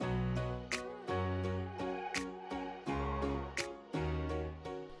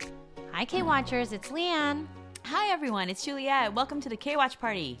Hi, K-Watchers. It's Leanne. Hi, everyone. It's Juliet. Welcome to the K-Watch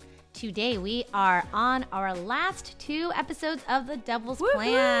Party. Today, we are on our last 2 episodes of The Devil's Woo-hoo!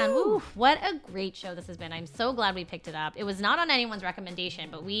 Plan. Woo, what a great show this has been. I'm so glad we picked it up. It was not on anyone's recommendation,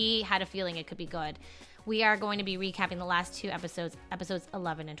 but we had a feeling it could be good. We are going to be recapping the last 2 episodes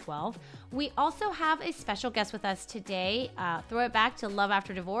 11 and 12. We also have a special guest with us today. Throw it back to Love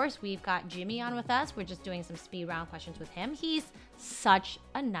After Divorce. We've got Jimi on with us. We're just doing some speed round questions with him. He's such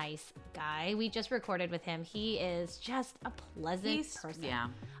a nice guy. We just recorded with him. He is just a pleasant person. Yeah.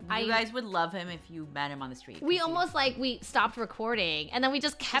 You guys would love him if you met him on the street. We almost we stopped recording and then we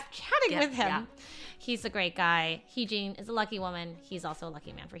just kept chatting with him. Yeah. He's a great guy. Heejin is a lucky woman. He's also a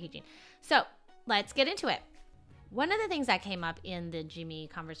lucky man for Heejin. So let's get into it. One of the things that came up in the Jimi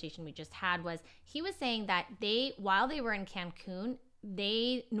conversation we just had was he was saying that while they were in Cancun,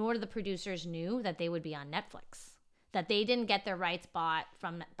 nor the producers knew that they would be on Netflix. That they didn't get their rights bought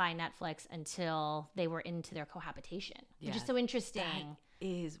by Netflix until they were into their cohabitation, which is so interesting. That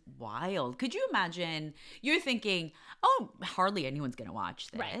is wild. Could you imagine? You're thinking, oh, hardly anyone's going to watch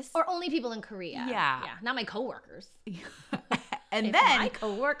this. Right. Or only people in Korea. Yeah. Not my coworkers. And if then my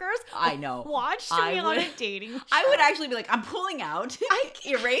coworkers I know watched me on a dating show. I would actually be like, I'm pulling out.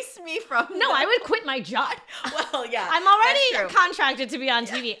 Erase me from I would quit my job. Well, yeah. I'm already contracted to be on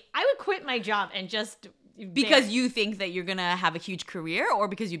TV. I would quit my job and just because you think that you're gonna have a huge career, or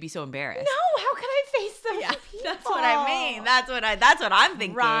because you'd be so embarrassed? No, how could I face those people? That's what I mean. That's what I'm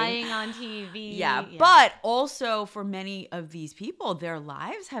thinking. Crying on TV. Yeah, but also for many of these people, their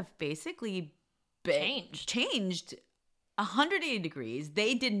lives have basically changed 180 degrees.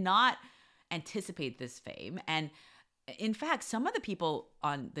 They did not anticipate this fame. And in fact, some of the people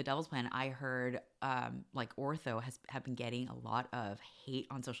on The Devil's Plan, I heard like Ortho have been getting a lot of hate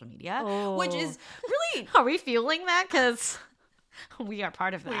on social media, which is really... Are we fueling that? Because we are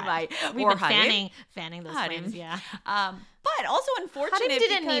part of that. We might. We've been fanning those flames, yeah. But also unfortunate Hadim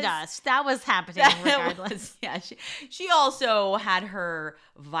didn't need us. That was happening regardless. She also had her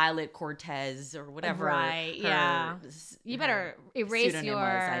Violet Cortez or whatever. Right, you better erase your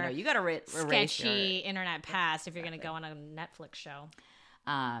I know. You got to erase sketchy internet past if you're going to go on a Netflix show.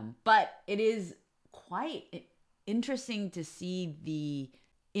 But it is quite interesting to see the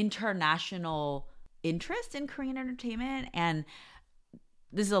international interest in Korean entertainment. And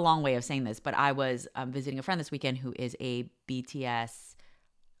this is a long way of saying this, but I was visiting a friend this weekend who is a BTS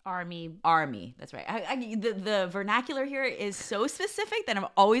Army. That's right. The vernacular here is so specific that I'm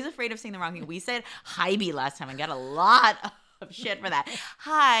always afraid of saying the wrong thing. We said Hybe last time and got a lot of shit for that.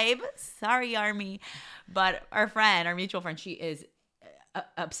 Hybe, sorry, Army. But our mutual friend, she is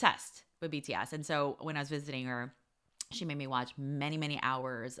obsessed with BTS. And so when I was visiting her, she made me watch many, many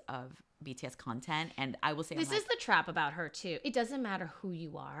hours of BTS content. And I will say this is the trap about her too. It doesn't matter who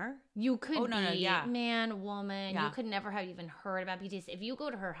you are. You could be man, woman. Yeah. You could never have even heard about BTS. If you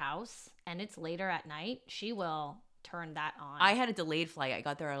go to her house and it's later at night, she will turn that on. I had a delayed flight. I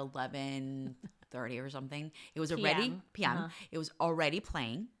got there at 11:30 or something. It was already PM. Uh-huh. It was already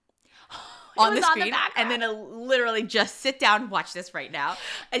playing. On the screen, and then literally just sit down and watch this right now.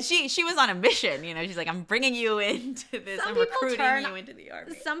 And she was on a mission, she's like, I'm bringing you into this. I'm recruiting you into the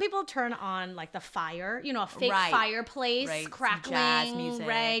army. Some people turn on like the fire, a fake fireplace, crackling, jazz music,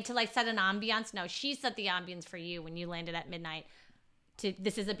 right, to like set an ambiance. No, she set the ambience for you when you landed at midnight.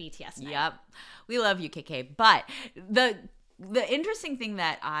 This is a BTS night. Yep, we love you, KK. But the interesting thing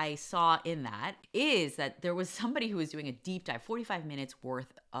that I saw in that is that there was somebody who was doing a deep dive, 45 minutes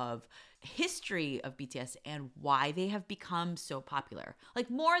worth of history of BTS and why they have become so popular. Like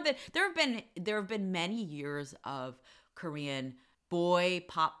more than there have been many years of Korean boy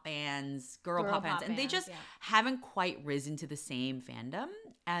pop bands, girl pop bands, and they just haven't quite risen to the same fandom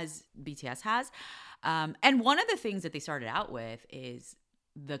as BTS has. And one of the things that they started out with is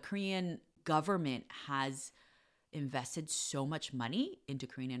the Korean government has invested so much money into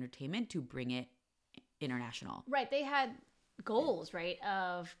Korean entertainment to bring it international. Right. They had goals, right,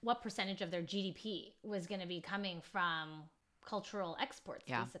 of what percentage of their GDP was going to be coming from cultural exports,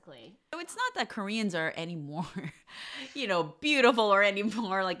 basically. So it's not that Koreans are any more, beautiful or any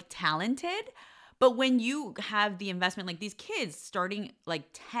more like talented, but when you have the investment, like these kids starting like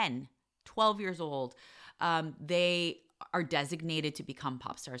 10, 12 years old, they are designated to become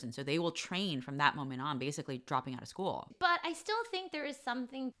pop stars. And so they will train from that moment on, basically dropping out of school. But I still think there is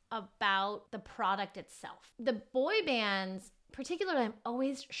something about the product itself. The boy bands, particularly, I'm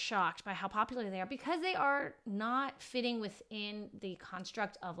always shocked by how popular they are because they are not fitting within the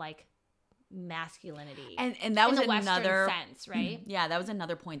construct of like masculinity. And that was in the another Western sense, right? Yeah, that was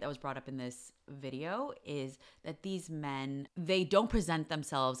another point that was brought up in this video, is that these men, they don't present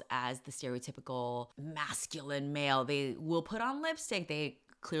themselves as the stereotypical masculine male. They will put on lipstick. They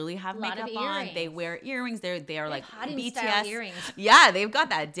clearly have makeup on. They wear earrings. They are like BTS earrings. Yeah, they've got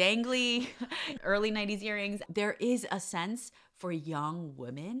that dangly early 90s earrings. There is a sense for young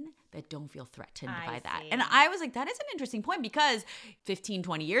women that don't feel threatened by that. And I was like, that is an interesting point, because 15,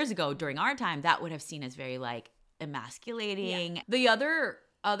 20 years ago during our time, that would have seen as very like emasculating. Yeah. The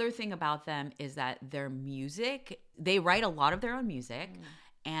other thing about them is that their music, they write a lot of their own music.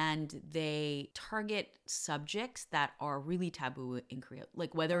 And they target subjects that are really taboo in Korea,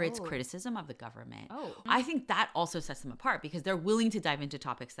 like whether it's criticism of the government. I think that also sets them apart, because they're willing to dive into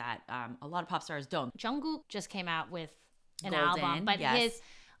topics that a lot of pop stars don't. Jungkook just came out with an album, but his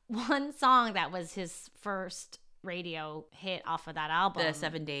one song that was his first radio hit off of that album, the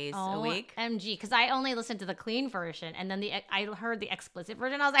 7 days a week, MG, because I only listened to the clean version, and then I heard the explicit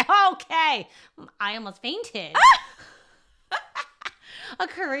version. I was like, okay, I almost fainted. A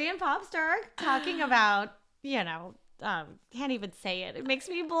Korean pop star talking about, can't even say it. It makes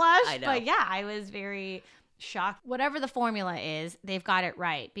me blush. I know. But yeah, I was very shocked. Whatever the formula is, they've got it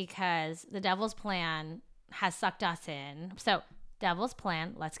right, because the Devil's Plan has sucked us in. So Devil's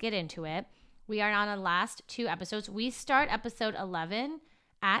Plan, let's get into it. We are on the last 2 episodes. We start episode 11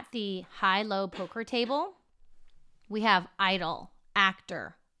 at the high-low poker table. We have Idol,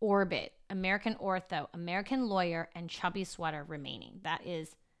 Actor, Orbit, American Ortho, American Lawyer, and Chubby Sweater remaining. That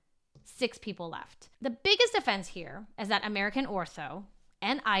is 6 people left. The biggest offense here is that American Ortho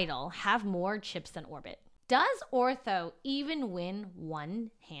and Idol have more chips than Orbit. Does Ortho even win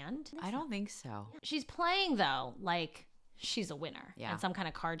one hand? I don't think so. She's playing, though, like she's a winner. Yeah. And some kind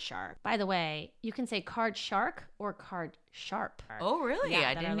of card shark. By the way, you can say card shark or card sharp. Oh, really? Yeah,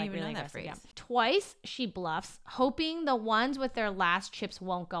 I didn't even know that phrase. Yeah. Twice she bluffs, hoping the ones with their last chips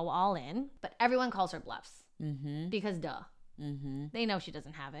won't go all in. But everyone calls her bluffs. Because duh. They know she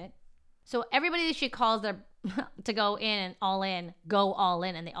doesn't have it. So everybody that she calls their to go all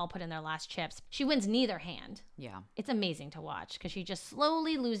in, and they all put in their last chips. She wins neither hand. Yeah. It's amazing to watch, because she's just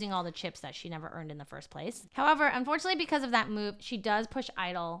slowly losing all the chips that she never earned in the first place. However, unfortunately, because of that move, she does push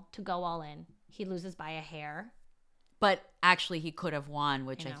Idol to go all in. He loses by a hair. But actually, he could have won,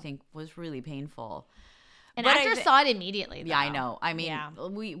 which I think was really painful. And Actor saw it immediately, though. Yeah, I know. I mean,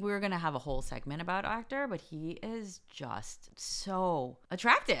 we're going to have a whole segment about Actor, but he is just so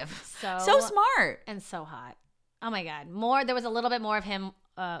attractive. So smart. And so hot. Oh, my God. There was a little bit more of him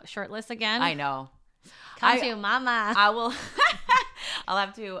shirtless again. I know. Come to mama. I will. I'll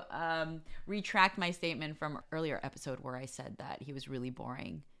have to retract my statement from earlier episode where I said that he was really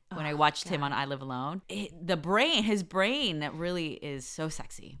boring. When I watched him on I Live Alone. His brain really is so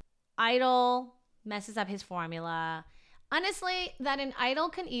sexy. Idol messes up his formula. Honestly, that an Idol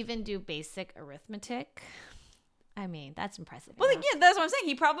can even do basic arithmetic, I mean, that's impressive. Well, yeah, that's what I'm saying.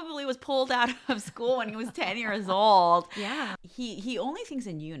 He probably was pulled out of school when he was 10 years old. Yeah. He only thinks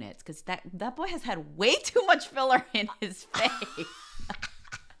in units, because that boy has had way too much filler in his face.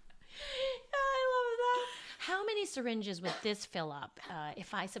 How many syringes would this fill up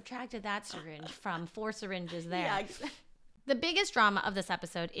if I subtracted that syringe from 4 syringes there? Yeah, exactly. The biggest drama of this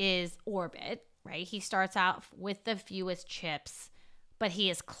episode is Orbit, right? He starts out with the fewest chips, but he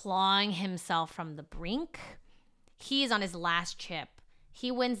is clawing himself from the brink. He is on his last chip.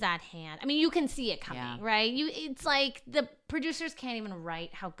 He wins that hand. I mean, you can see it coming, right? It's like the producers can't even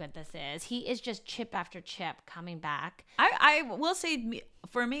write how good this is. He is just chip after chip coming back. I will say,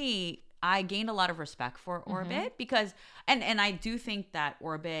 for me, I gained a lot of respect for Orbit because, and I do think that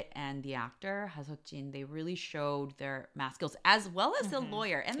Orbit and the actor, Ha Seok-jin, they really showed their math skills as well as the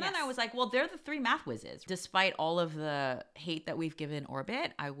lawyer. And then I was like, well, they're the 3 math whizzes. Despite all of the hate that we've given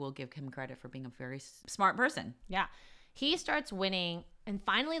Orbit, I will give him credit for being a very smart person. Yeah. He starts winning and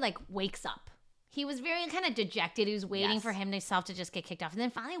finally wakes up. He was very kind of dejected. He was waiting for himself to just get kicked off, and then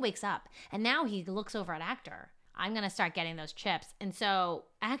finally wakes up. And now he looks over at actor. I'm going to start getting those chips. And so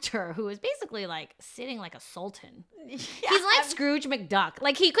actor, who is basically sitting like a sultan, he's like Scrooge McDuck.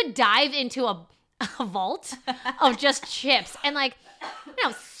 Like he could dive into a vault of just chips and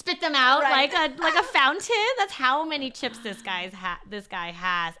spit them out like a fountain. That's how many chips this guy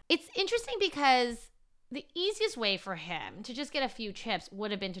has. It's interesting because the easiest way for him to just get a few chips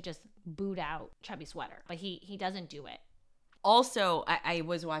would have been to just boot out Chubby Sweater. But he doesn't do it. Also, I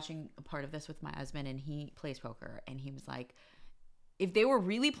was watching a part of this with my husband, and he plays poker, and he was like, if they were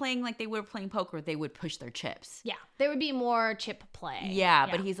really playing like they were playing poker, they would push their chips. Yeah, there would be more chip play. Yeah,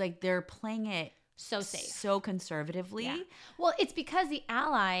 but he's like, they're playing it so safe. So conservatively. Yeah. Well, it's because the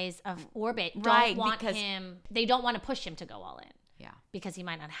allies of Orbit don't Right, want because- him, they don't want to push him to go all in. Yeah. Because he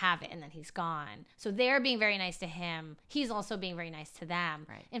might not have it and then he's gone. So they're being very nice to him. He's also being very nice to them.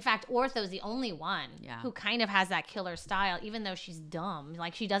 Right. In fact, Ortho's the only one Yeah. who kind of has that killer style, even though she's dumb.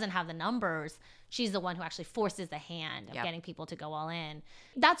 Like, she doesn't have the numbers. She's the one who actually forces the hand of getting people to go all in.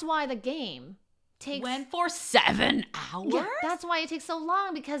 That's why the game went for 7 hours. Yeah, that's why it takes so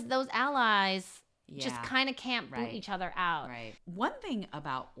long, because those allies just Yeah. kind of can't boot each other out. Right. One thing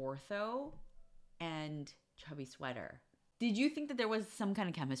about Ortho and Chubby Sweater. Did you think that there was some kind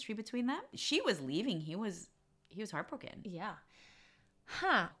of chemistry between them? She was leaving. He was heartbroken. Yeah.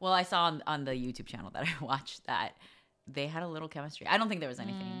 Huh. Well, I saw on the YouTube channel that I watched that they had a little chemistry. I don't think there was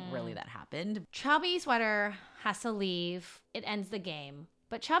anything really that happened. Chubby Sweater has to leave. It ends the game.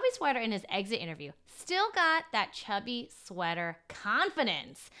 But Chubby Sweater, in his exit interview, still got that Chubby Sweater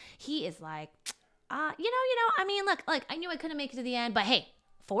confidence. He is like, I mean, look, I knew I couldn't make it to the end, but hey,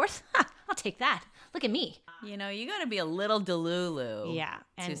 fourth? I'll take that. Look at me. You know, you got to be a little delulu to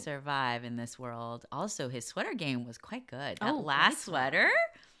and survive in this world. Also, his sweater game was quite good. That Oh, last great. sweater,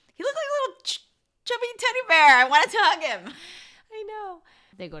 he looked like a little chubby teddy bear. I wanted to hug him. I know.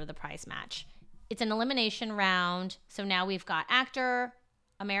 They go to the prize match. It's an elimination round. So now we've got actor,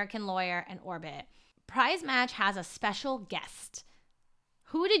 American lawyer, and Orbit. Prize match has a special guest.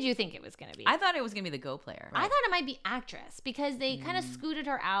 Who did you think it was going to be? I thought it was going to be the Go player. I thought it might be actress, because they kind of scooted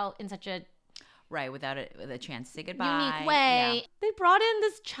her out in such a Right, without a chance to say goodbye. unique way. Yeah. They brought in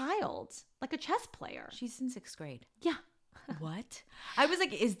this child, like a chess player. She's in 6th grade. Yeah. What? I was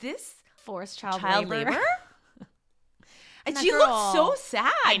like, is this Forced child labor? And that she girl. looked so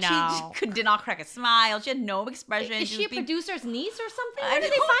sad. I know. She did not crack a smile. She had no expression. Is she a was being- producer's niece or something? I Where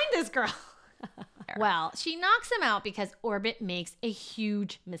did they know. find this girl? Well, she knocks him out because Orbit makes a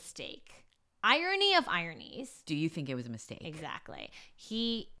huge mistake. Irony of ironies. Do you think it was a mistake? Exactly.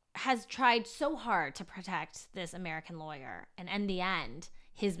 He has tried so hard to protect this American lawyer, and in the end,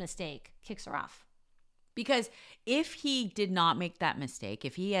 his mistake kicks her off. Because if he did not make that mistake,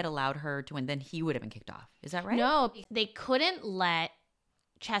 if he had allowed her to win, then he would have been kicked off. Is that right? No, they couldn't let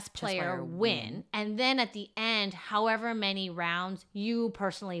chess player win. And then at the end, however many rounds you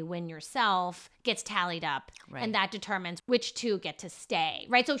personally win yourself gets tallied up. Right. And that determines which two get to stay.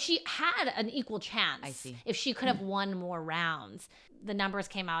 Right. So she had an equal chance. I see. If she could have won more rounds. The numbers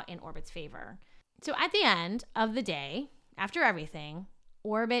came out in Orbit's favor. So at the end of the day, after everything,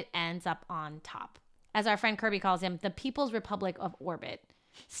 Orbit ends up on top. As our friend Kirby calls him, the People's Republic of Orbit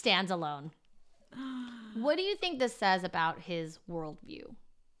stands alone. What do you think this says about his worldview?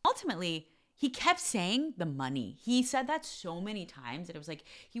 Ultimately, he kept saying the money. He said that so many times that it was like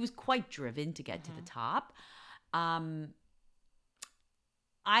he was quite driven to get to the top. I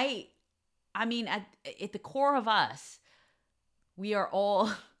mean, at the core of us, we all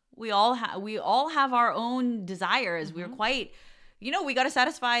have our own desires. We're quite, we got to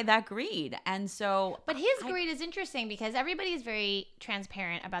satisfy that greed. And so, But his greed is interesting because everybody is very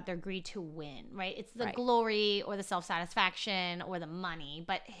transparent about their greed to win, right? It's the glory or the self-satisfaction or the money.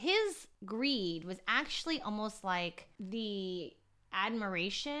 But his greed was actually almost like the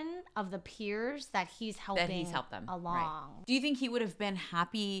admiration of the peers that he's helping that he's helped them along. Right. Do you think he would have been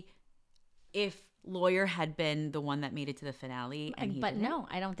happy if Lawyer had been the one that made it to the finale? And But no,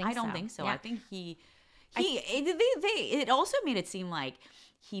 I don't think so. I don't think so. Yeah. I think it also made it seem like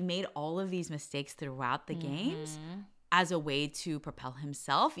he made all of these mistakes throughout the games as a way to propel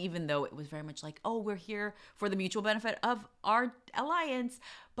himself, even though it was very much like, oh, we're here for the mutual benefit of our alliance.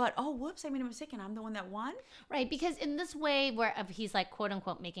 But, oh, whoops, I made a mistake and I'm the one that won. Right, because in this way where he's like, quote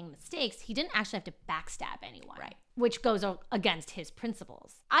unquote, making mistakes, he didn't actually have to backstab anyone. Right. Which goes against his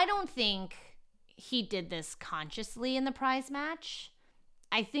principles. I don't think he did this consciously in the prize match.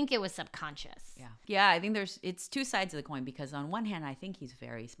 I think it was subconscious. Yeah, I think it's two sides of the coin, because on one hand, I think he's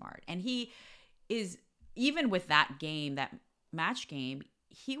very smart. And he is, even with that game, that match game,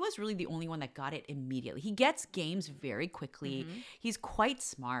 he was really the only one that got it immediately. He gets games very quickly. He's quite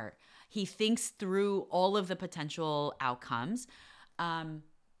smart. He thinks through all of the potential outcomes.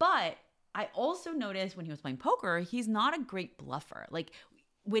 But I also noticed when he was playing poker, he's not a great bluffer. Like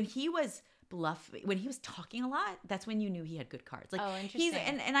when he was talking a lot, that's when you knew he had good cards. Like, oh, interesting.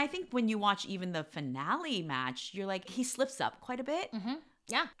 And I think when you watch even the finale match, you're like, he slips up quite a bit.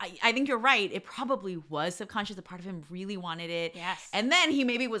 Yeah. I think you're right. It probably was subconscious. A part of him really wanted it. Yes. And then he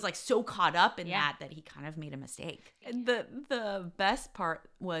maybe was like so caught up in that he kind of made a mistake. The best part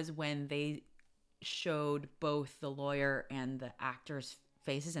was when they showed both the lawyer and the actor's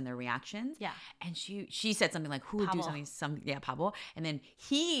faces and their reactions. Yeah. And she said something like, who would do Pablo. something, Pablo. And then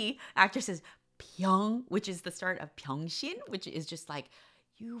actor says, Pyong, which is the start of Pyeongsin, which is just like,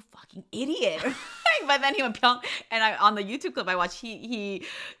 you fucking idiot. But then he went Pyong, and on the YouTube clip I watched, he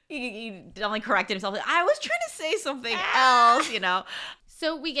definitely corrected himself. Like, I was trying to say something else, you know.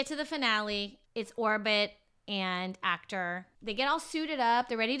 So we get to the finale. It's Orbit and Actor. They get all suited up.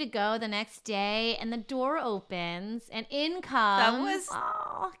 They're ready to go the next day, and the door opens, and in comes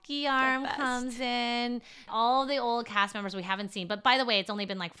Guillaume comes in. All the old cast members we haven't seen. But by the way, it's only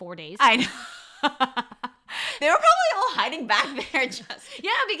been like 4 days. I know. They were probably all hiding back there just.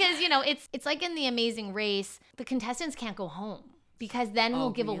 Yeah, because, you know, it's like in The Amazing Race, the contestants can't go home because then we'll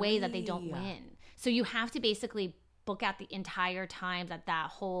give away that they don't win. So you have to basically book out the entire time that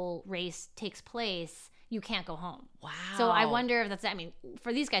whole race takes place. You can't go home. Wow. So I wonder if that's, I mean,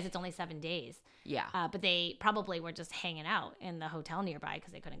 for these guys, it's only 7 days. Yeah. But they probably were just hanging out in the hotel nearby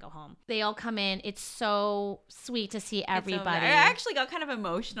because they couldn't go home. They all come in. It's so sweet to see everybody. I actually got kind of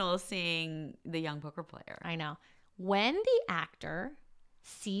emotional seeing the young poker player. I know. When the actor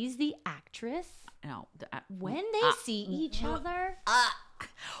sees the actress, when they see each other,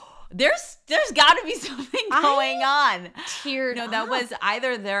 there's got to be something going on. Teared up. That was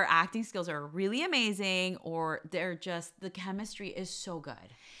either their acting skills are really amazing or they're just, the chemistry is so good.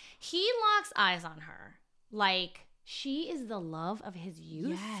 He locks eyes on her like she is the love of his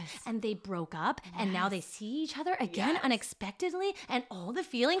youth. Yes. And they broke up and now they see each other again unexpectedly, and all the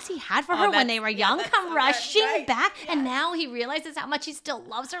feelings he had for her when they were young come rushing back. Yes. And now he realizes how much he still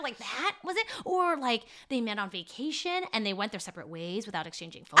loves her. Like, that was it? Or like they met on vacation and they went their separate ways without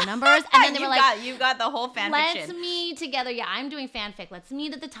exchanging phone numbers. And then they were like, you got the whole fan fiction. Let's meet together. Yeah, I'm doing fanfic. Let's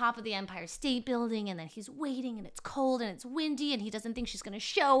meet at the top of the Empire State Building. And then he's waiting and it's cold and it's windy and he doesn't think she's going to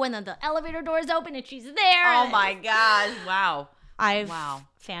show. And then the elevator doors open and she's there. Oh my God. Wow. I've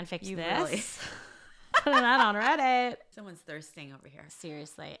fanficked this. Really? Putting that on Reddit. Someone's thirsting over here.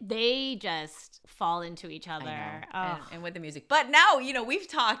 Seriously. They just fall into each other. And with the music. But now, we've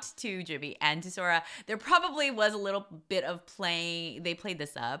talked to Jimi and to Sora. There probably was a little bit of playing. They played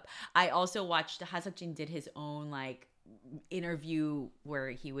this up. I also watched, Haseok-jin did his own interview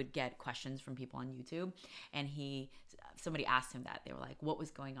where he would get questions from people on YouTube. And somebody asked him that. They were like, what was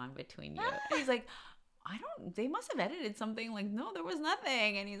going on between you? And he's like, they must have edited something. Like, no, there was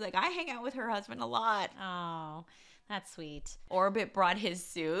nothing. And he's like, I hang out with her husband a lot. Oh, that's sweet. Orbit brought his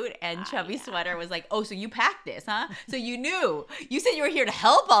suit and Chubby Sweater was like, oh, so you packed this, huh? So you knew. You said you were here to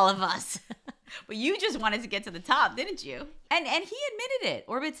help all of us. But you just wanted to get to the top, didn't you? And he admitted it.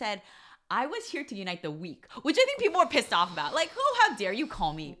 Orbit said, I was here to unite the weak, which I think people were pissed off about. Like, how dare you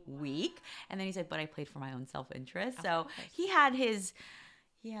call me weak? And then he said, but I played for my own self-interest. So he had his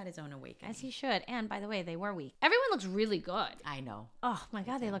own awakening. As he should. And by the way, they were weak. Everyone looks really good. I know. Oh my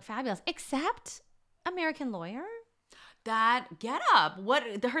God, they look fabulous. Except American Lawyer. That get up.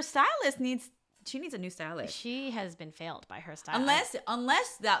 Her stylist needs a new stylist. She has been failed by her stylist.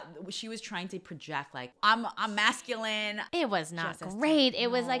 Unless that she was trying to project like I'm masculine. It was not great.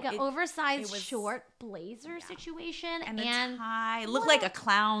 It was like an oversized short blazer situation and a tie. Looked like a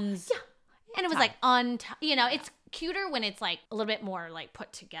clown's. Yeah. And it was like it's cuter when it's like a little bit more like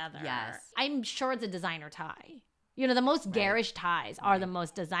put together. Yes. I'm sure it's a designer tie. The most garish ties are the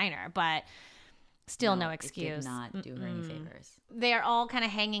most designer, but still no excuse. It did not do her any favors. They're all kind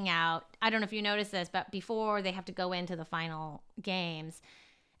of hanging out. I don't know if you noticed this, but before they have to go into the final games,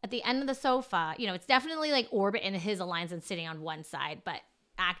 at the end of the sofa, it's definitely like Orbit and his alliance and sitting on one side, but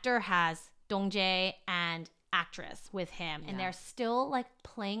Actor has Dongjae and Actress with him, and they're still like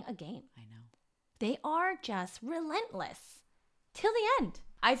playing a game. I know. They are just relentless till the end.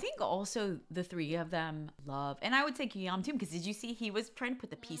 I think also the three of them love, and I would say Guillaume too, because did you see he was trying to put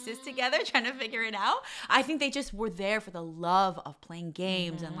the pieces together, trying to figure it out? I think they just were there for the love of playing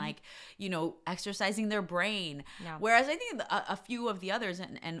games and exercising their brain. Yeah. Whereas I think a few of the others,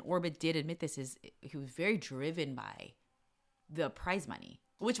 and Orbit did admit this, is he was very driven by the prize money,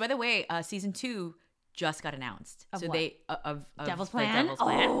 which by the way, season 2 just got announced. Of Devil's Plan? Devil's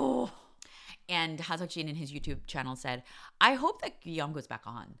Plan. Oh. And Haseok-jin in his YouTube channel said, I hope that Guillaume goes back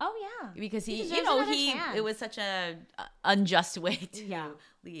on. Oh, yeah. Because it was such a unjust way to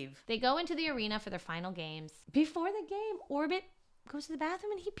leave. They go into the arena for their final games. Before the game, Orbit goes to the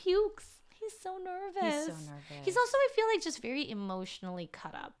bathroom and he pukes. He's so nervous. He's also, I feel like, just very emotionally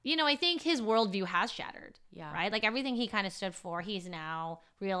cut up. I think his worldview has shattered. Yeah. Right? Like everything he kind of stood for, he's now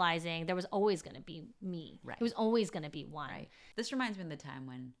realizing there was always going to be me. Right. It was always going to be one. Right. This reminds me of the time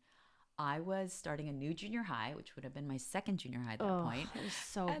when I was starting a new junior high, which would have been my second junior high at that point. It was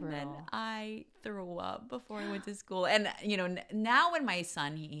so brutal. And then I threw up before I went to school. And, now when my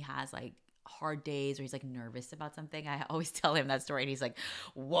son, he has like hard days or he's like nervous about something, I always tell him that story and he's like,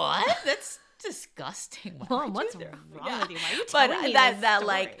 what? That's disgusting. Mom, what's wrong with you? Why are you but telling me that this story?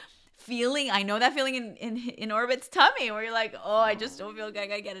 like feeling, I know that feeling in Orbit's tummy where you're like, oh, I just don't feel like I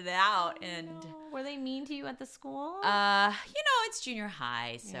gotta get it out. And were they mean to you at the school? It's junior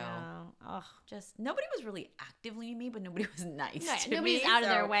high, so just nobody was really actively mean, but nobody was nice. No, to nobody's me, out of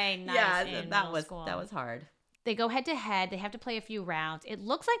their way. Nice that was hard. They go head to head. They have to play a few rounds. It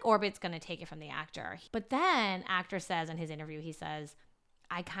looks like Orbit's going to take it from the actor. But then actor says in his interview, he says,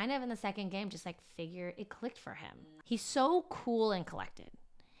 I kind of in the second game just like figure it clicked for him. He's so cool and collected.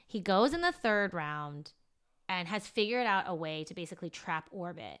 He goes in the third round and has figured out a way to basically trap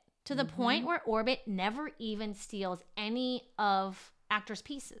Orbit to the point where Orbit never even steals any of actor's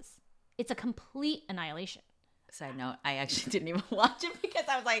pieces. It's a complete annihilation. Side note, I actually didn't even watch it because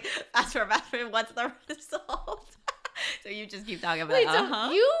I was like, fast forward, what's the result? So you just keep talking about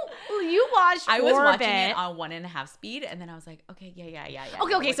so you watched I was Orbit. watching it on 1.5 speed, and then I was like, okay, yeah.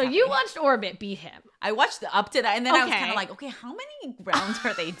 Okay, so you watched Orbit beat him. I watched up to that, and then I was kind of like, okay, how many rounds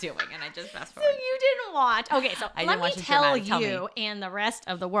are they doing? And I just fast forward. So you didn't watch. Okay, so let me tell you me. and the rest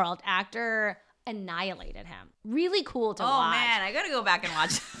of the world, actor annihilated him. Really cool to watch. Oh man, I gotta go back and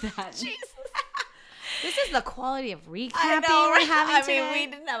watch that. Jesus. This is the quality of recapping I know, we're having today. I mean,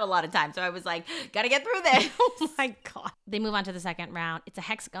 we didn't have a lot of time, so I was like, gotta get through this. Oh my God. They move on to the second round. It's a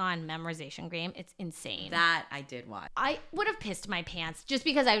hexagon memorization game. It's insane. That I did watch. I would have pissed my pants just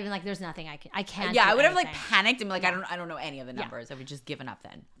because I would have been like, there's nothing I can't Yeah, do I would have anything. like panicked and be like, I don't know any of the numbers. I would just given up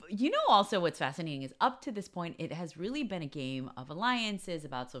then. You know, also what's fascinating is up to this point, it has really been a game of alliances,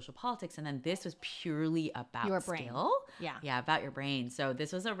 about social politics, and then this was purely about your brain. Skill. Yeah, about your brain. So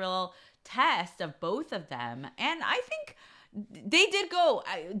this was a real test of both of them, and I think they did go.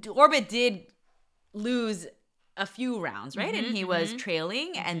 Orbit did lose a few rounds, right? And he was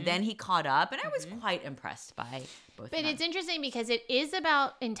trailing, and then he caught up, and I was quite impressed by both of them. But it's interesting because it is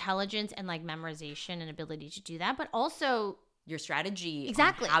about intelligence and like memorization and ability to do that, but also your strategy,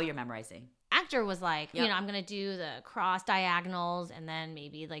 exactly on how you're memorizing. Actor was like, you know, I'm going to do the cross diagonals and then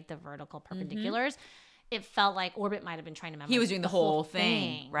maybe like the vertical perpendiculars. It felt like Orbit might have been trying to memorize. He was doing the whole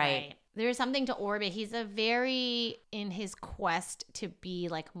thing, right? There's something to Orbit. He's a very, in his quest to be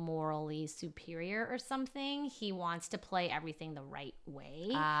like morally superior or something, he wants to play everything the right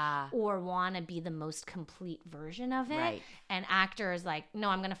way or want to be the most complete version of it. Right. And actor is like, no,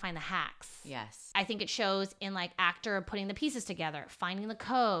 I'm going to find the hacks. Yes. I think it shows in like actor putting the pieces together, finding the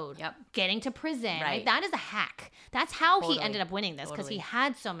code, getting to prison. Right. Like, that is a hack. That's how he ended up winning this because he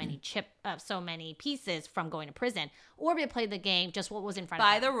had so many so many pieces from going to prison. Orbit played the game just what was in front of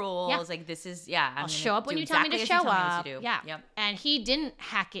him. By the rules. Like, this is, I'll show up when you tell me to show up. And he didn't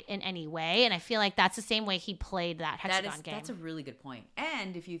hack it in any way. And I feel like that's the same way he played that hexagon game. That's a really good point.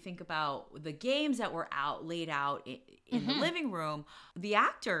 And if you think about the games that were laid out in the living room, the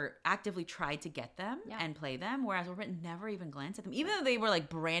actor actively tried to get them and play them, whereas Orbit never even glanced at them. Even though they were like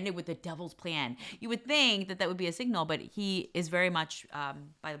branded with the devil's plan, you would think that would be a signal, but he is very much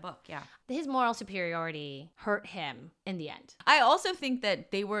by the book. Yeah. His moral superiority hurt him in the end. I also think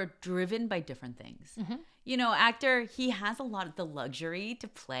that they were driven by different things. You know, actor, he has a lot of the luxury to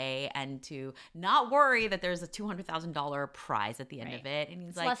play and to not worry that there's a $200,000 prize at the end of it. And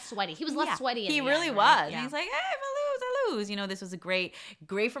he's like less sweaty. He was less sweaty. He really was. And he's like, hey, if I lose. You know, this was a great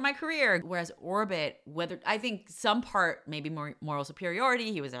for my career. Whereas Orbit, I think some part, maybe more moral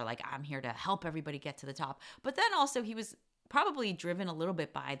superiority, he was there like, I'm here to help everybody get to the top. But then also he was probably driven a little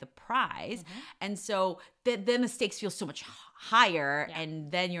bit by the prize, and so then the stakes feel so much higher, and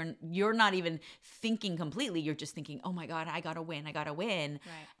then you're not even thinking completely. You're just thinking, oh my God, I gotta win,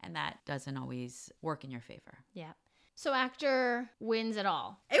 and that doesn't always work in your favor. Yeah. So actor wins it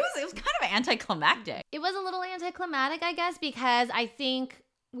all. It was kind of anticlimactic. It was a little anticlimactic, I guess, because I think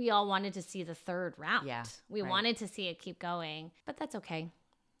we all wanted to see the third round. Yeah, we wanted to see it keep going, but that's okay.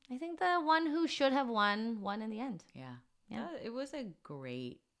 I think the one who should have won in the end. Yeah. It was a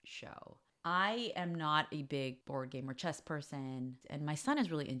great show. I am not a big board game or chess person, and my son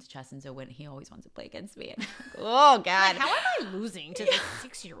is really into chess, and so when he always wants to play against me, and oh God, like, how am I losing to this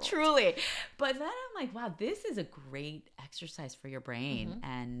 6-year-old? Truly. But then I'm like, wow, this is a great exercise for your brain,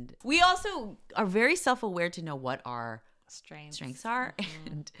 and we also are very self-aware to know what our strengths are,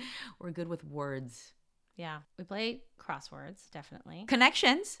 and we're good with words. Yeah, we play crosswords, definitely.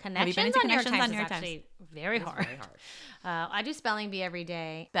 Connections. Have you been into connections on your times? Actually very hard. I do spelling bee every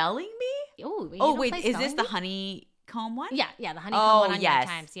day. Spelling bee? Oh, wait, is this the honeycomb one? Yeah, the honeycomb one on your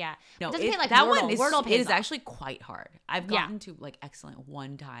times. Yeah. No, it doesn't pay like that Wordle. One Wordle pays it is actually quite hard. I've gotten to like excellent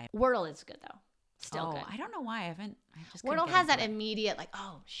one time. Wordle is good though. Still good. I don't know why I haven't. I just Wordle has that immediate, like,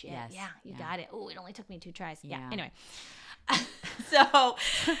 oh shit, yes, yeah, you got it. Oh, it only took me 2 tries. Yeah. Anyway, so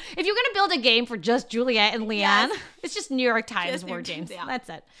if you're gonna build a game for just Juliet and Leanne, it's just New York Times word games. Yeah. That's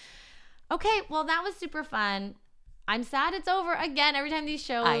it. Okay, well, that was super fun. I'm sad it's over again every time these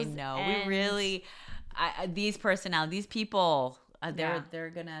shows. I know we really these people,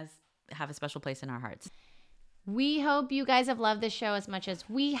 they're gonna have a special place in our hearts. We hope you guys have loved this show as much as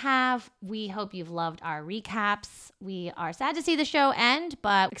we have. We hope you've loved our recaps. We are sad to see the show end,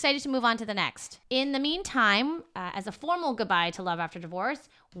 but excited to move on to the next. In the meantime, as a formal goodbye to Love After Divorce,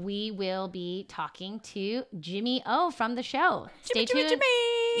 we will be talking to Jimi O from the show. Stay tuned.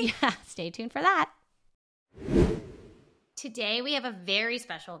 Jimmy. Yeah, stay tuned for that. Today, we have a very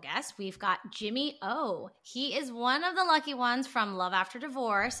special guest. We've got Jimi O. He is one of the lucky ones from Love After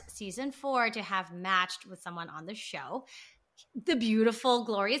Divorce, Season 4, to have matched with someone on the show, the beautiful,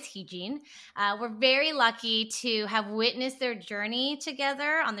 glorious Heejin. We're very lucky to have witnessed their journey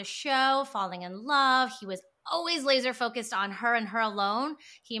together on the show, falling in love. He was always laser focused on her and her alone.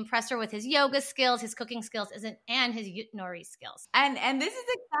 He impressed her with his yoga skills, his cooking skills, and his nori skills. And this is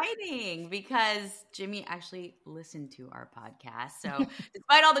exciting because Jimi actually listened to our podcast. So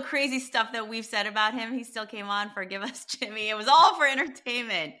despite all the crazy stuff that we've said about him, he still came on. Forgive us, Jimi. It was all for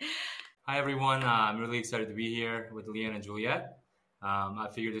entertainment. Hi, everyone. I'm really excited to be here with Leanne and Juliet. I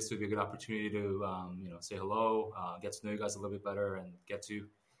figured this would be a good opportunity to say hello, get to know you guys a little bit better, and get to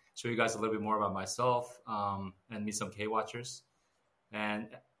show you guys a little bit more about myself, and meet some K-watchers. And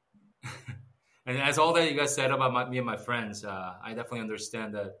and as all that you guys said about me and my friends, I definitely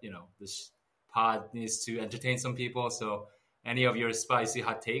understand that, this pod needs to entertain some people. So any of your spicy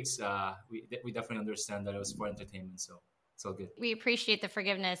hot takes, we definitely understand that it was for entertainment. So it's all good. We appreciate the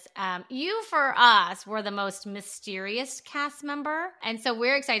forgiveness. You, for us, were the most mysterious cast member. And so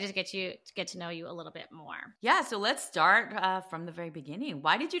we're excited to get to know you a little bit more. Yeah, so let's start from the very beginning.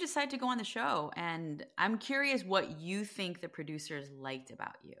 Why did you decide to go on the show? And I'm curious what you think the producers liked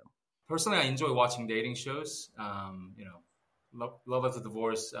about you. Personally, I enjoy watching dating shows. Love After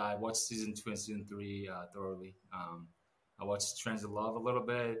Divorce. I watched Season 2 and Season 3 thoroughly. I watched Trends of Love a little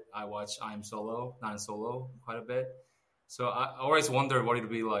bit. I watched I'm Solo, Not Solo quite a bit. So I always wondered what it would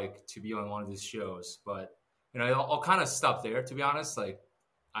be like to be on one of these shows. But, I'll kind of stop there, to be honest. Like,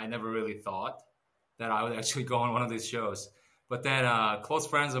 I never really thought that I would actually go on one of these shows. But then close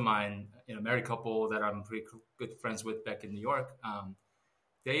friends of mine, married couple that I'm pretty good friends with back in New York,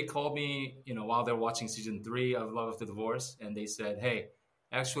 they called me, while they're watching Season 3 of Love After Divorce. And they said, hey,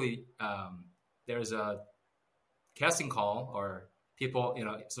 actually, there's a casting call or people,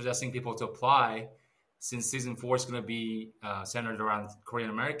 suggesting people to apply, since Season 4 is going to be centered around Korean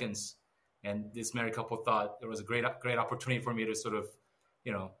Americans. And this married couple thought it was a great opportunity for me to sort of,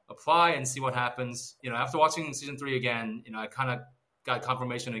 apply and see what happens. After watching Season 3 again, I kind of got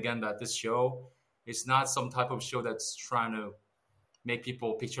confirmation again that this show is not some type of show that's trying to make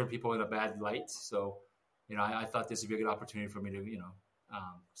people picture people in a bad light. So, I thought this would be a good opportunity for me to,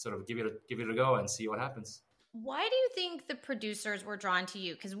 sort of give it a go and see what happens. Why do you think the producers were drawn to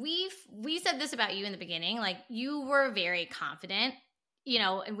you? Because we said this about you in the beginning, like you were very confident,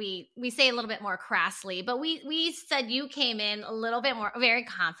 and we say a little bit more crassly, but we said you came in a little bit more very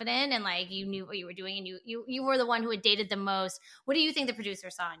confident and like you knew what you were doing and you were the one who had dated the most. What do you think the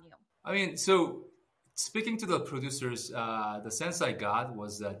producers saw in you? I mean, so speaking to the producers, the sense I got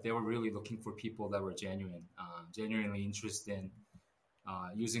was that they were really looking for people that were genuinely interested in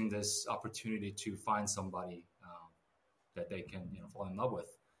using this opportunity to find somebody that they can, fall in love with,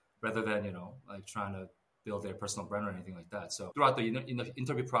 rather than, like trying to build their personal brand or anything like that. So throughout the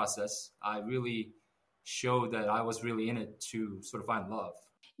interview process, I really showed that I was really in it to sort of find love.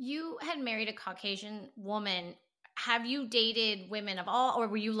 You had married a Caucasian woman. Have you dated women of all, or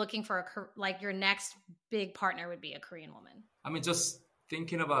were you looking for like your next big partner would be a Korean woman? I mean, just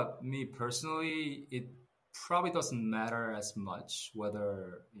thinking about me personally, it probably doesn't matter as much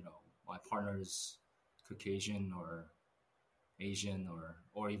whether, my partner is Caucasian or Asian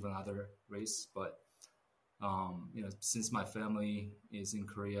or even other race. But, since my family is in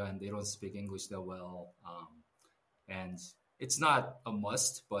Korea and they don't speak English that well, and it's not a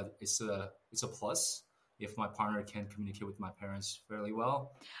must, but it's a plus if my partner can communicate with my parents fairly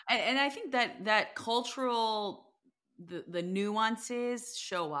well. And I think that cultural, the nuances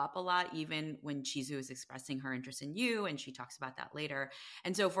show up a lot, even when Chizu is expressing her interest in you, and she talks about that later.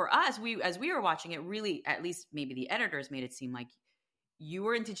 And so for us, as we were watching it, really, at least maybe the editors made it seem like you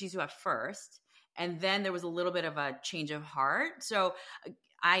were into Chizu at first, and then there was a little bit of a change of heart. So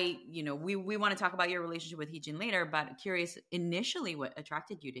we want to talk about your relationship with Heejin later, but curious initially what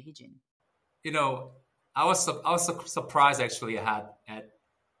attracted you to Heejin. you know, I was surprised actually at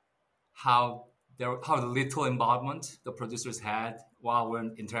how how little involvement the producers had while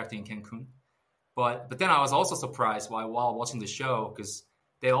we're interacting in Cancun. But then I was also surprised while watching the show, because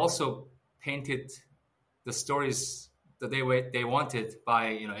they also painted the stories that they wanted by,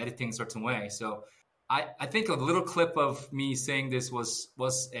 you know, editing a certain way. So I think a little clip of me saying this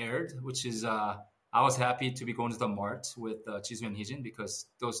was aired, which is I was happy to be going to the Mart with Jisoo and Heejin, because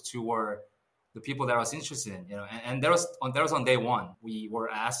those two were the people that I was interested in, you know. And that was on day one. We were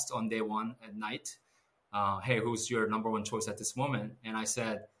asked on day one at night, hey, who's your number one choice at this moment? And I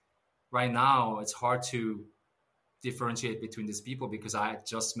said, right now it's hard to differentiate between these people because I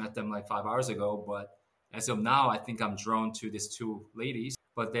just met them like 5 hours ago. But as of now, I think I'm drawn to these two ladies.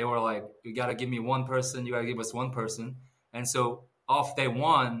 But they were like, you got to give me one person. You got to give us one person. And so off day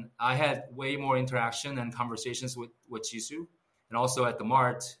one, I had way more interaction and conversations with Jisoo. And also at the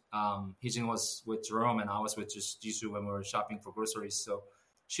Mart, Heejin was with Jerome and I was with just Jisoo when we were shopping for groceries. So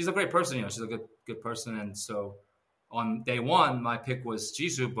she's a great person, you know, she's a good person. And so on day one, my pick was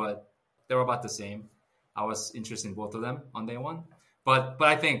Jisoo, but they were about the same. I was interested in both of them on day one. But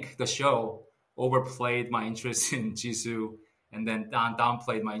I think the show overplayed my interest in Jisoo and then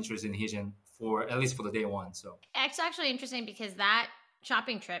downplayed my interest in Heejin at least for the day one. So it's actually interesting because that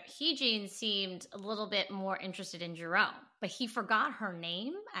shopping trip, Heejin seemed a little bit more interested in Jerome, but he forgot her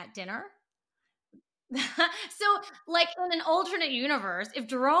name at dinner. So, like in an alternate universe, if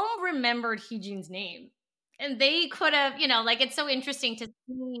Jerome remembered Heejin's name, and they could have, you know, like it's so interesting to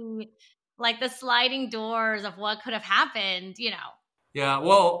see like the sliding doors of what could have happened, you know. Yeah,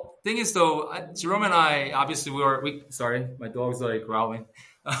 well, thing is though, Jerome and I, obviously sorry, my dog's like growling.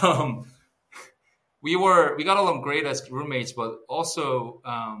 We got along great as roommates, but also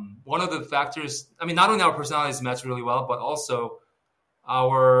one of the factors, I mean, not only our personalities match really well, but also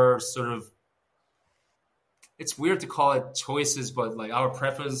our sort of, it's weird to call it choices, but like our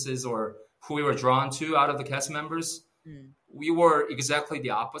preferences or who we were drawn to out of the cast members, we were exactly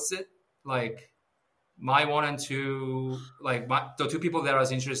the opposite. Like my one and two, like the two people that I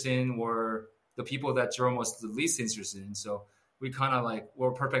was interested in were the people that Jerome was the least interested in. So we kind of like were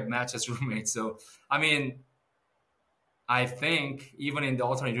a perfect match as roommates. So, I mean, I think even in the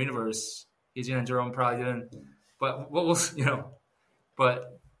alternate universe, Heejin and Jerome probably didn't, but we'll, you know,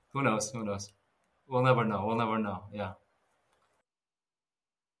 but who knows? We'll never know. Yeah.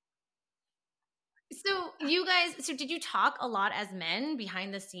 So did you talk a lot as men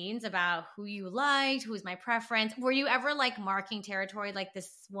behind the scenes about who you liked, who's my preference? Were you ever like marking territory, like this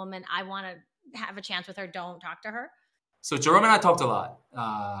woman, I want to have a chance with her, don't talk to her? So Jerome and I talked a lot.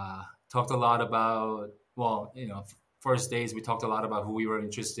 Talked a lot about, well, you know, first days we talked a lot about who we were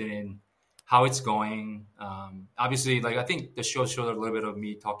interested in, how it's going. Obviously, like I think the show showed a little bit of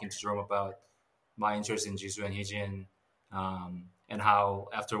me talking to Jerome about my interest in Jisoo and Heejin, and how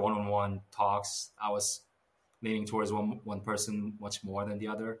after one-on-one talks, I was leaning towards one person much more than the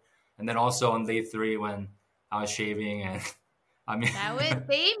other. And then also on day 3 when I was shaving and I mean,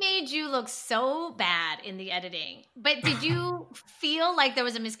 they made you look so bad in the editing. But did you feel like there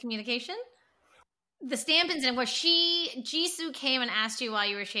was a miscommunication? The stand-ins and where Jisoo came and asked you while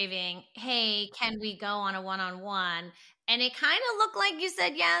you were shaving, hey, can we go on a one-on-one? And it kind of looked like you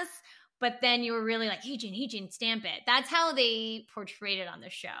said yes, but then you were really like, Heejin, stamp it. That's how they portrayed it on the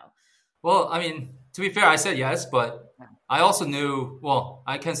show. Well, I mean, to be fair, I said yes, but I also knew, well,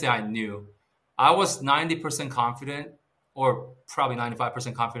 I can't say I knew. I was 90% confident, or probably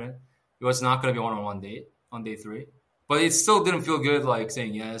 95% confident, it was not going to be a one-on-one date on day 3. But it still didn't feel good, like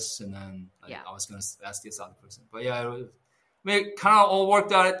saying yes, and then I was going to ask this other person. But yeah, it kind of all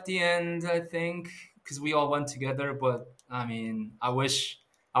worked out at the end, I think, because we all went together. But I mean, I wish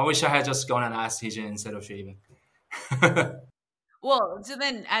I had just gone and asked Heejin instead of shaving. Well, so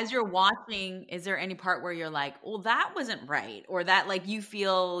then as you're watching, is there any part where you're like, well, that wasn't right, or that like you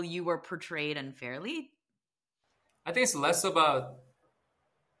feel you were portrayed unfairly? I think it's less about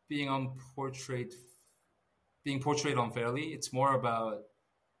being portrayed unfairly. It's more about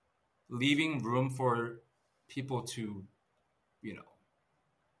leaving room for people to, you know,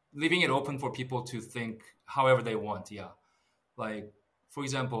 leaving it open for people to think however they want. Yeah. Like, for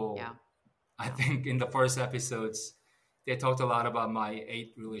example, I think in the first episodes, they talked a lot about my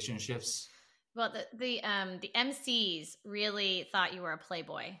 8 relationships. Well, the MCs really thought you were a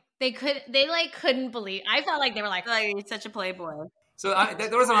playboy. They couldn't believe. I felt like they were like you're such a playboy. So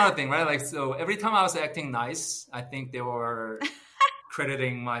there was another thing, right? Like, so every time I was acting nice, I think they were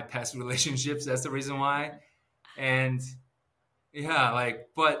crediting my past relationships. That's the reason why. And yeah, like,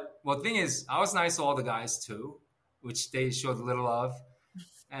 but the thing is, I was nice to all the guys too, which they showed a little of.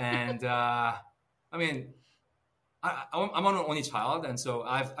 And I mean, I'm an only child, and so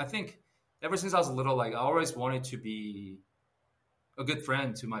I think ever since I was little, like I always wanted to be a good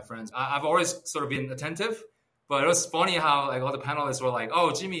friend to my friends. I've always sort of been attentive, but it was funny how like all the panelists were like,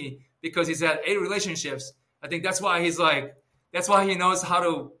 "Oh, Jimmy, because he's had 8 relationships, I think that's why he knows how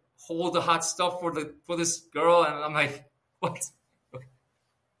to hold the hot stuff for this girl." And I'm like, "What?" Okay.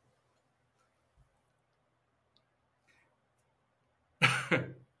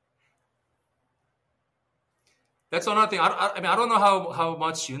 That's another thing. I mean, I don't know how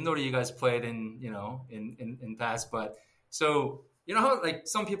much Yunori you guys played in past, but so you know how like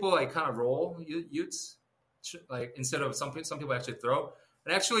some people like kind of roll Utes, like instead of some people actually throw.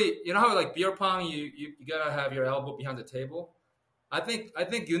 And actually, you know how like beer pong, you gotta have your elbow behind the table. I think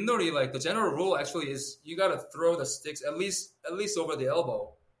Yunori, like the general rule actually is you gotta throw the sticks at least over the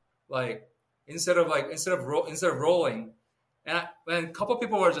elbow, like instead of rolling. And a couple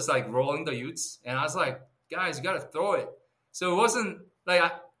people were just like rolling the Utes, and I was like, guys, you got to throw it. So it wasn't like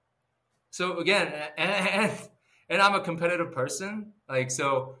so again, and I'm a competitive person. Like,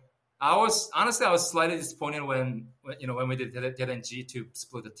 so I was slightly disappointed when we did DNG to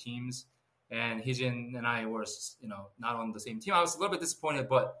split the teams, and Heejin and I were, not on the same team. I was a little bit disappointed,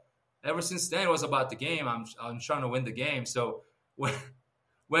 but ever since then it was about the game. I'm trying to win the game. So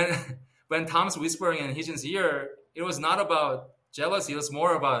when Tom's whispering in Heejin's ear, it was not about jealousy. It was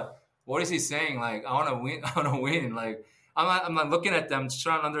more about, what is he saying? Like, I want to win. I want to win. Like, I'm not looking at them, just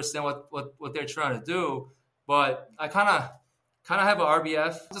trying to understand what they're trying to do. But I kind of have an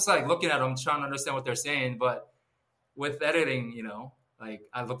RBF, just like looking at them, trying to understand what they're saying. But with editing, like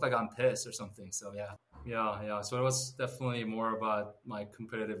I look like I'm pissed or something. So yeah. So it was definitely more about my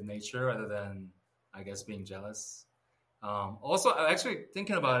competitive nature rather than, I guess, being jealous. Also, actually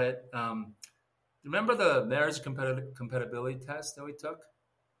thinking about it, remember the marriage compatibility test that we took?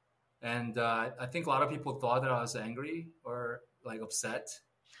 And I think a lot of people thought that I was angry or like upset.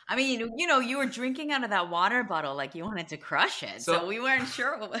 I mean, you were drinking out of that water bottle like you wanted to crush it. So we weren't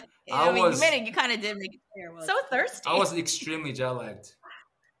sure. You kind of did make it clear. So thirsty. I was extremely jet lagged.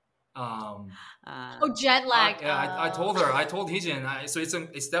 Jet lag. I told Heejin. So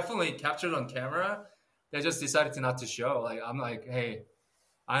it's definitely captured on camera. They just decided not to show. Like, I'm like, hey,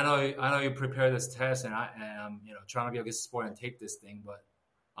 I know you prepared this test, and I'm trying to be a good sport and take this thing, but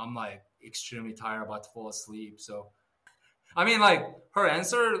I'm like extremely tired, about to fall asleep. So, I mean, like her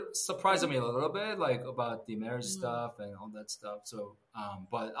answer surprised me a little bit, like about the marriage stuff and all that stuff. So,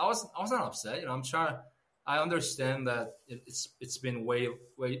 but I was not upset. I understand that it's been way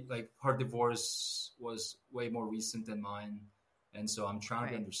like her divorce was way more recent than mine, and so I'm trying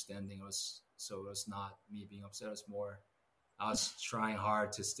to be understanding. It was not me being upset. It was more I was trying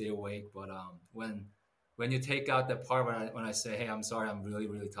hard to stay awake, but when you take out that part when I say, hey, I'm sorry, I'm really,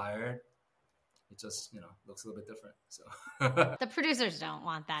 really tired, it just, looks a little bit different. So the producers don't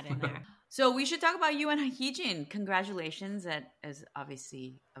want that in there. So we should talk about you and Heejin. Congratulations. That is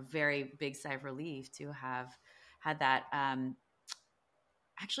obviously a very big sigh of relief to have had that.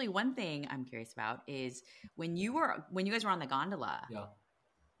 Actually, one thing I'm curious about is when you guys were on the gondola,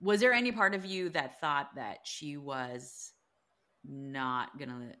 was there any part of you that thought that she was that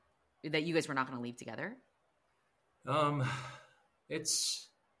you guys were not gonna leave together? I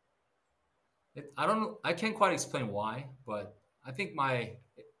don't know. I can't quite explain why, but I think my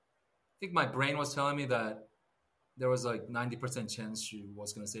brain was telling me that there was like 90% chance she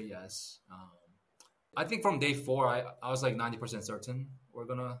was gonna say yes. I think from day 4, I was like 90% certain we're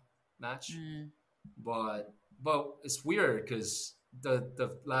gonna match, but it's weird because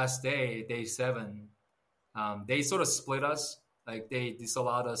the last day 7, they sort of split us. Like they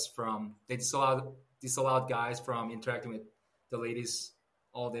disallowed guys from interacting with the ladies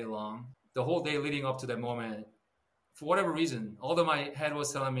all day long. The whole day leading up to that moment, for whatever reason, although my head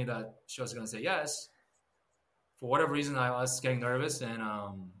was telling me that she was going to say yes, for whatever reason, I was getting nervous, and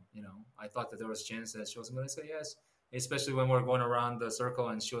I thought that there was a chance that she wasn't going to say yes, especially when we're going around the circle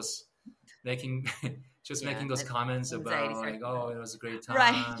and she was making making those comments about like, oh, it was a great time.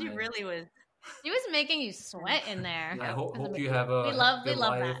 Right, she really was. She was making you sweat in there. I hope you have a good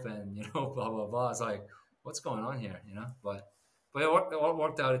life, that. and blah blah blah. It's like, what's going on here, But it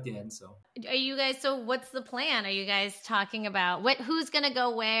worked out at the end. So are you guys? So what's the plan? Are you guys talking about who's gonna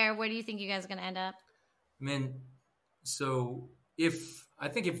go where? Where do you think you guys are gonna end up? I mean, so if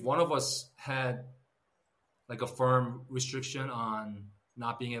one of us had like a firm restriction on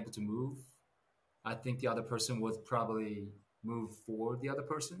not being able to move, I think the other person would probably move for the other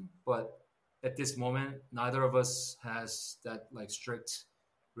person, but at this moment, neither of us has that like strict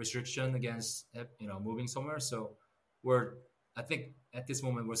restriction against moving somewhere. So we're I think at this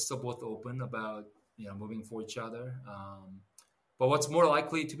moment we're still both open about moving for each other. But what's more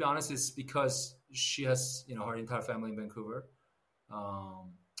likely, to be honest, is because she has her entire family in Vancouver.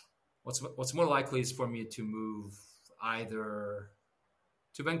 What's more likely is for me to move either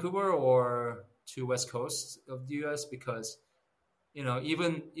to Vancouver or to West Coast of the U.S. because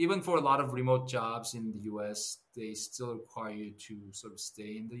even for a lot of remote jobs in the U.S., they still require you to sort of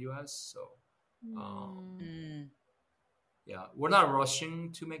stay in the U.S. So, yeah, we're not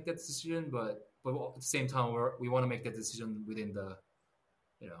rushing to make that decision, but at the same time, we want to make that decision within the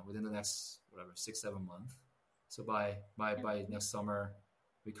next 6-7 months. So by next summer,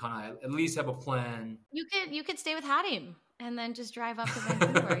 we kind of at least have a plan. You could stay with Hadim and then just drive up to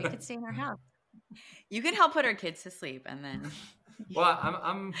Vancouver. You could stay in our house. You can help put our kids to sleep, and then. Well,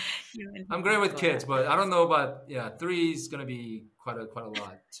 I'm great with kids, but I don't know about 3 is gonna be quite a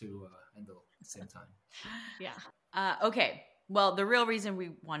lot to handle at the same time. Yeah. Okay. Well, the real reason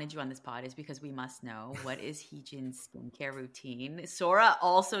we wanted you on this pod is because we must know what is Heejin's skincare routine. Sora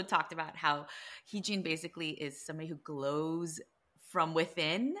also talked about how Heejin basically is somebody who glows from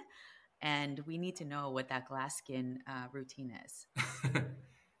within, and we need to know what that glass skin routine is.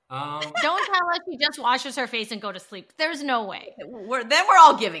 Don't tell us she just washes her face and go to sleep. There's no way. We're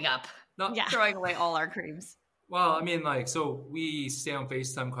all giving up. Throwing away all our creams. Well, I mean, so we stay on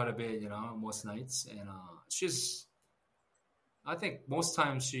FaceTime quite a bit, most nights, and I think most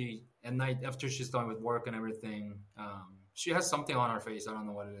times at night after she's done with work and everything, she has something on her face. I don't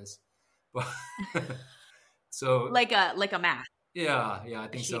know what it is, but so like a mask. Yeah, I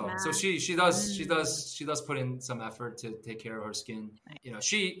think so. Mask. So she does put in some effort to take care of her skin.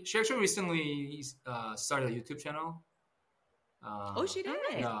 She actually recently started a YouTube channel. She did.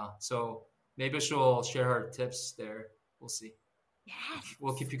 Yeah, so maybe she'll share her tips there. We'll see. Yes,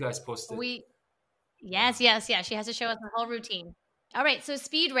 we'll keep you guys posted. Yes. She has to show us her whole routine. All right, so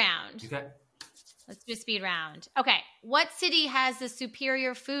speed round. Okay. Let's do a speed round. Okay, what city has the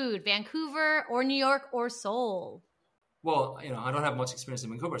superior food? Vancouver or New York or Seoul? Well, I don't have much experience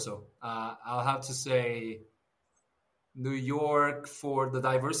in Vancouver, so I'll have to say New York for the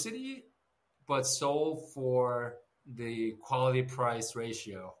diversity, but Seoul for the quality price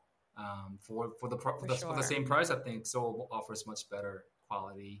ratio. For the same price, I think Seoul offers much better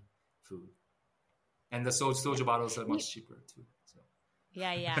quality food, and the soju bottles are much cheaper too. So.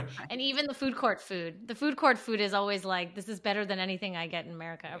 Yeah, and even the food court food. The food court food is always like, this is better than anything I get in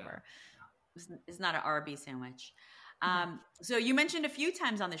America ever. It's not an RB sandwich. So you mentioned a few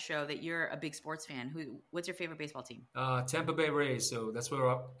times on the show that you're a big sports fan. What's your favorite baseball team? Tampa Bay Rays. So that's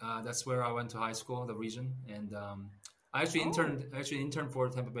where I went to high school, the region, and I actually interned for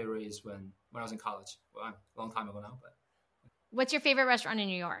Tampa Bay Rays when I was in college. Well, a long time ago now. But what's your favorite restaurant in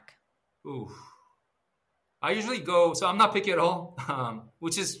New York? Ooh, I usually go. So I'm not picky at all,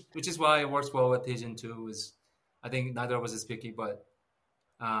 which is why it works well with Heejin too. Is I think neither of us is picky, but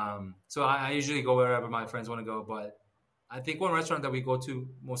so I usually go wherever my friends want to go, but. I think one restaurant that we go to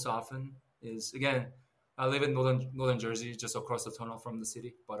most often is, again, I live in northern Jersey, just across the tunnel from the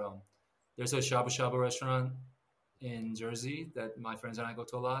city. But there's a shabu shabu restaurant in Jersey that my friends and I go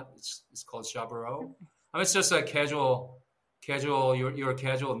to a lot. It's called Shaburo. I mean, it's just a casual your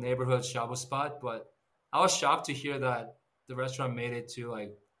casual neighborhood shabu spot. But I was shocked to hear that the restaurant made it to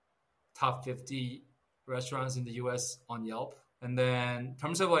like top 50 restaurants in the U.S. on Yelp. And then in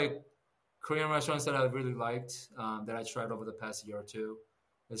terms of like Korean restaurants that I really liked, that I tried over the past year or two,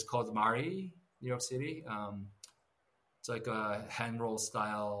 is called Mari, New York City. It's like a hand roll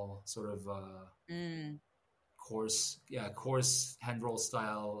style sort of course hand roll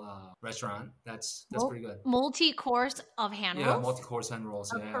style restaurant. That's pretty good. Multi-course of hand rolls? Yeah, multi-course hand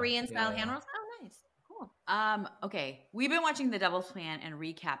rolls. Korean style hand rolls? Oh, nice. Cool. Okay, we've been watching The Devil's Plan and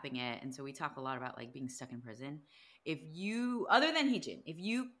recapping it, and so we talk a lot about like being stuck in prison. If you, other than Heejin, if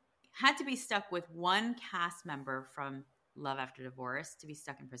you had to be stuck with one cast member from Love After Divorce to be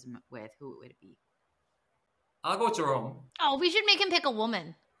stuck in prison with, who would it be? I'll go Jerome. Oh, we should make him pick a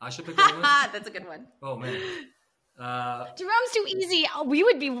woman. I should pick a woman? That's a good one. Oh, man. Jerome's too easy. We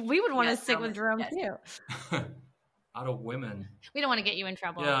would want to stick with Jerome too. Out of women. We don't want to get you in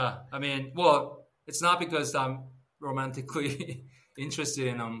trouble. Yeah. I mean, well, it's not because I'm romantically interested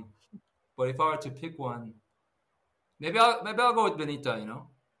in him, but if I were to pick one, maybe I'll go with Benita,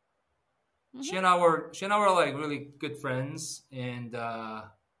 Mm-hmm. She and I were like really good friends, and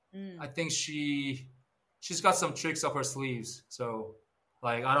I think she's got some tricks up her sleeves. So,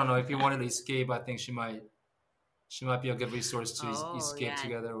 like, I don't know, if you wanted to escape, I think she might be a good resource to escape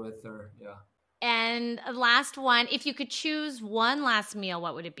together with her. Yeah. And last one, if you could choose one last meal,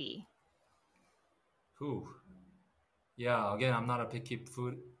 what would it be? Ooh. Yeah, again, I'm not a picky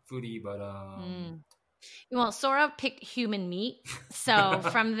foodie, but Well, Sora picked human meat. So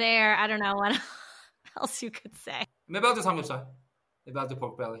from there, I don't know what else you could say. maybe I'll do samgyeopsal. Maybe I'll do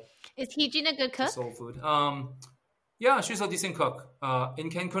pork belly. Is Heejin a good It's cook? soul food. Yeah, she's a decent cook. In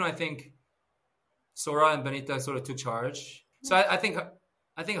Cancun, I think Sora and Benita sort of took charge. So I think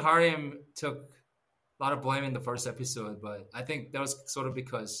Harim took a lot of blame in the first episode, but I think that was sort of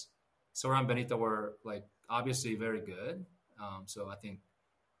because Sora and Benita were like obviously very good. So I think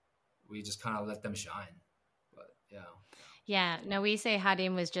we just kind of let them shine. But yeah. Yeah, no, we say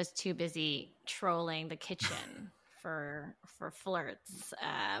Hadim was just too busy trolling the kitchen for flirts.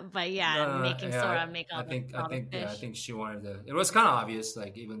 But yeah, making Sora make all the fish. I think she wanted to. It was kind of obvious,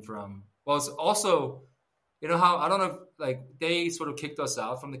 like even from. Well, it's also, you know how I don't know, if, like they sort of kicked us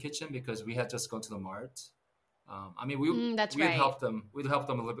out from the kitchen because we had just gone to the mart. I mean, we'd helped them. We'd helped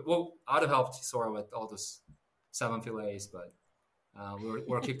them a little bit. Well, I'd have helped Sora with all those 7 fillets, but we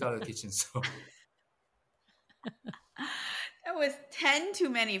were kicked out of the kitchen. So. That was 10 too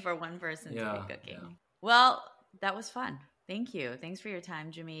many for one person to be cooking. Yeah. Well, that was fun. Thank you. Thanks for your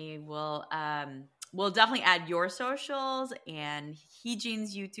time, Jimmy. We'll definitely add your socials and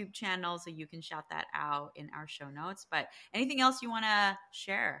Heejin's YouTube channel so you can shout that out in our show notes. But anything else you want to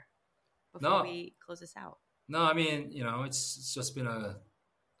share before we close this out? No, I mean, you know, it's just been a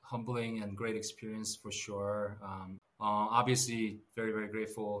humbling and great experience for sure. Obviously, very, very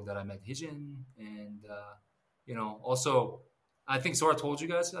grateful that I met Heejin. And, you know, also, I think Sora told you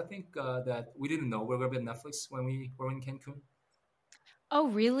guys, I think, that we didn't know we were going to be on Netflix when we were in Cancun. Oh,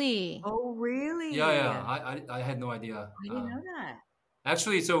 really? Yeah. I had no idea. I didn't know that.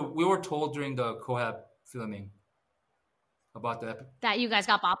 Actually, so we were told during the Cohab filming about that you guys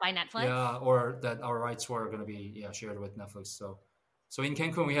got bought by Netflix. Yeah, or that our rights were going to be shared with Netflix. So in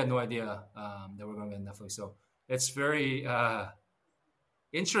Cancun we had no idea that we're going to be on Netflix. So it's very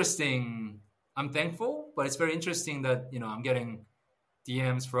interesting. I'm thankful, but it's very interesting that I'm getting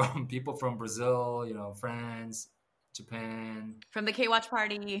DMs from people from Brazil, France, Japan, from the K-Watch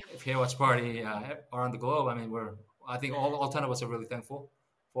party, around the globe. I mean, I think all 10 of us are really thankful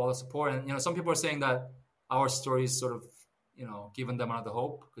for all the support. And some people are saying that our stories sort of given them another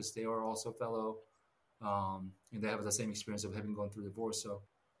hope because they are also fellow, and they have the same experience of having gone through divorce. So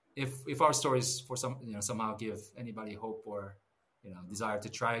if our stories for somehow give anybody hope or desire to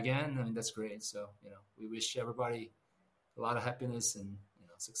try again, I mean that's great. So we wish everybody a lot of happiness and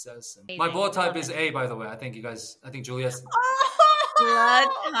success. And my blood type is A, by the way. I think Juliet's blood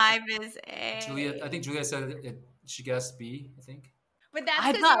type is A. I think Juliet said she guessed B. I think. But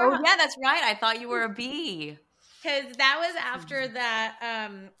that's that's right. I thought you were a B. Because that was after that,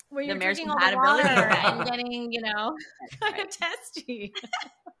 where you're drinking all the compatibility water and getting, kind of testy.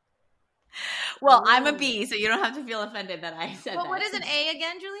 Well, I'm a B, so you don't have to feel offended that I said that. But what is an A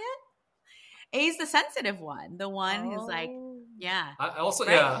again, Juliet? A is the sensitive one. The one who's like, yeah. I also,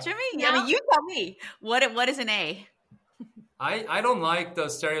 right, Jimmy? Yeah, I mean, you tell me. What is an A? I don't like the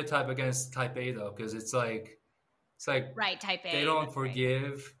stereotype against type A, though, because it's like right, type A. They don't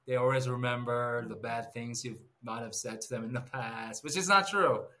forgive. Right. They always remember the bad things you might have said to them in the past, which is not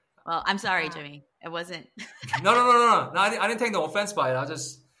true. Well, I'm sorry, Jimmy. It wasn't. No. I didn't take no offense by it.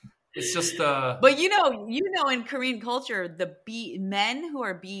 It's just. But in Korean culture, the men who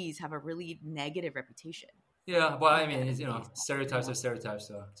are Bs have a really negative reputation. Yeah, but I mean, stereotypes are stereotypes,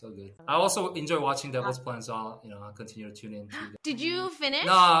 so it's all good. I also enjoy watching Devil's Plan, so I'll continue to tune in. Did you finish?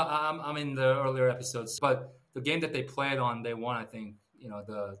 No, I'm in the earlier episodes, but the game that they played on day one, I think,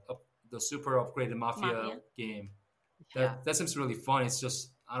 the super upgraded Mafia game. That seems really fun. It's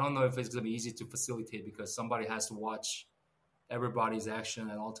just I don't know if it's gonna be easy to facilitate because somebody has to watch everybody's action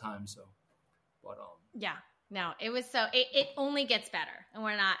at all times. So, but yeah. No, it was so. It only gets better, and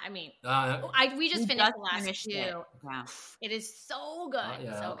we're not. I mean, we just finished the last two. Yeah. It is so good.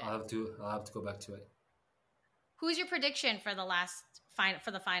 So good. I'll have to go back to it. Who's your prediction for the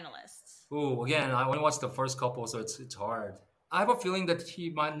for the finalists? Oh, again, I only watched the first couple, so it's hard. I have a feeling that he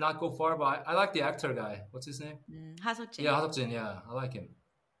might not go far, but I like the actor guy. What's his name? Ha Seok-jin. Yeah, Ha Seok-jin. Yeah, I like him.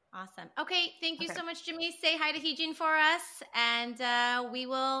 Awesome. Okay, thank you so much, Jimmy. Say hi to Heejin for us, and we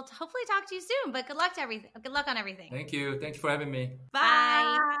will hopefully talk to you soon. But good luck to everything. Good luck on everything. Thank you for having me.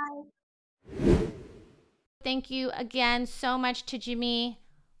 Bye. Thank you again so much to Jimmy.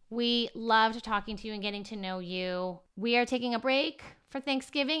 We loved talking to you and getting to know you. We are taking a break for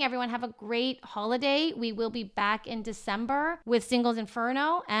Thanksgiving. Everyone have a great holiday. We will be back in December with Singles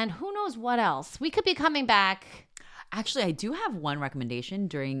Inferno, and who knows what else. We could be coming back. Actually, I do have one recommendation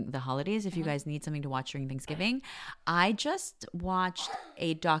during the holidays if you guys need something to watch during Thanksgiving. I just watched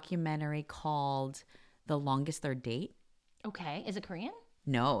a documentary called The Longest Third Date. Okay. Is it Korean?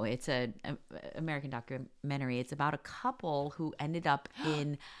 No, it's an American documentary. It's about a couple who ended up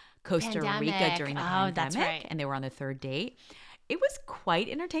in Costa Rica during the pandemic. That's right. And they were on their third date. It was quite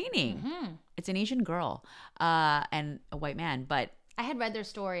entertaining. It's an Asian girl and a white man, but I had read their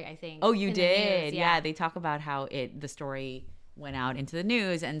story, I think. oh, you did? News, Yeah, they talk about how the story went out into the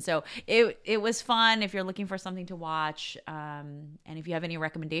news, and so it was fun if you're looking for something to watch. And if you have any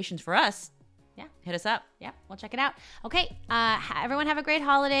recommendations for us, hit us up. Yeah, we'll check it out. Okay, everyone have a great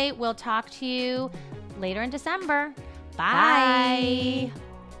holiday. We'll talk to you later in December. Bye.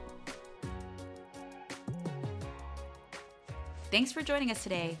 Thanks for joining us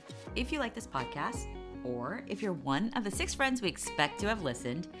today. If you like this podcast, or if you're one of the 6 friends we expect to have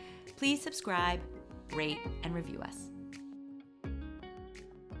listened, please subscribe, rate, and review us.